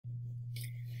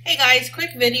Hey guys,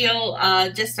 quick video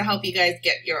just to help you guys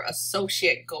get your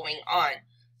associate going on.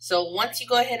 So once you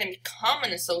go ahead and become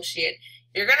an associate,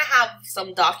 you're going to have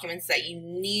some documents that you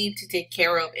need to take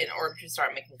care of in order to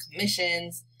start making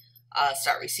commissions,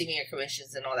 start receiving your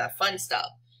commissions and all that fun stuff.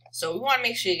 So we want to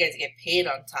make sure you guys get paid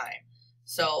on time.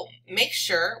 So make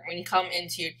sure when you come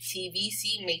into your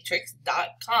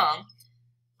tvcmatrix.com,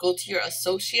 go to your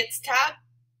associates tab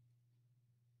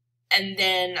and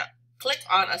then click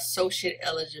on associate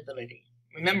eligibility.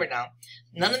 Remember now,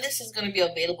 none of this is going to be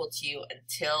available to you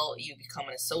until you become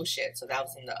an associate. So that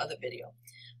was in the other video.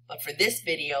 But for this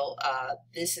video,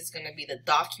 this is going to be the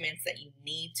documents that you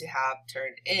need to have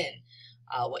turned in.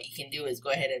 What you can do is go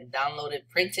ahead and download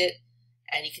it, print it,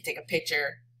 and you can take a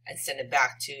picture and send it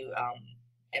back to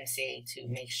MCA to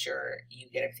make sure you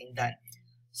get everything done.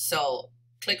 So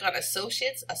click on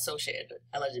associates, associate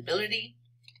eligibility.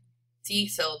 See,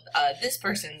 so this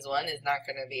person's one is not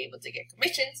going to be able to get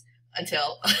commissions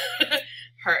until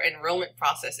her enrollment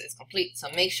process is complete. So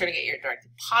make sure to get your direct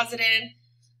deposit in,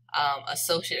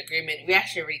 associate agreement. We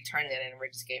actually already turned it in. We're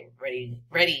just getting ready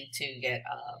to get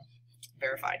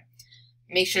verified.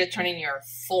 Make sure to turn in your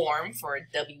form for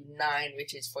W-9,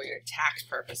 which is for your tax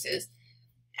purposes.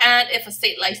 And if a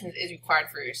state license is required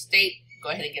for your state, go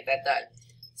ahead and get that done.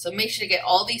 So make sure to get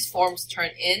all these forms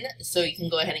turned in so you can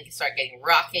go ahead and start getting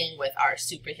rocking with our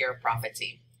superhero profit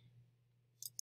team.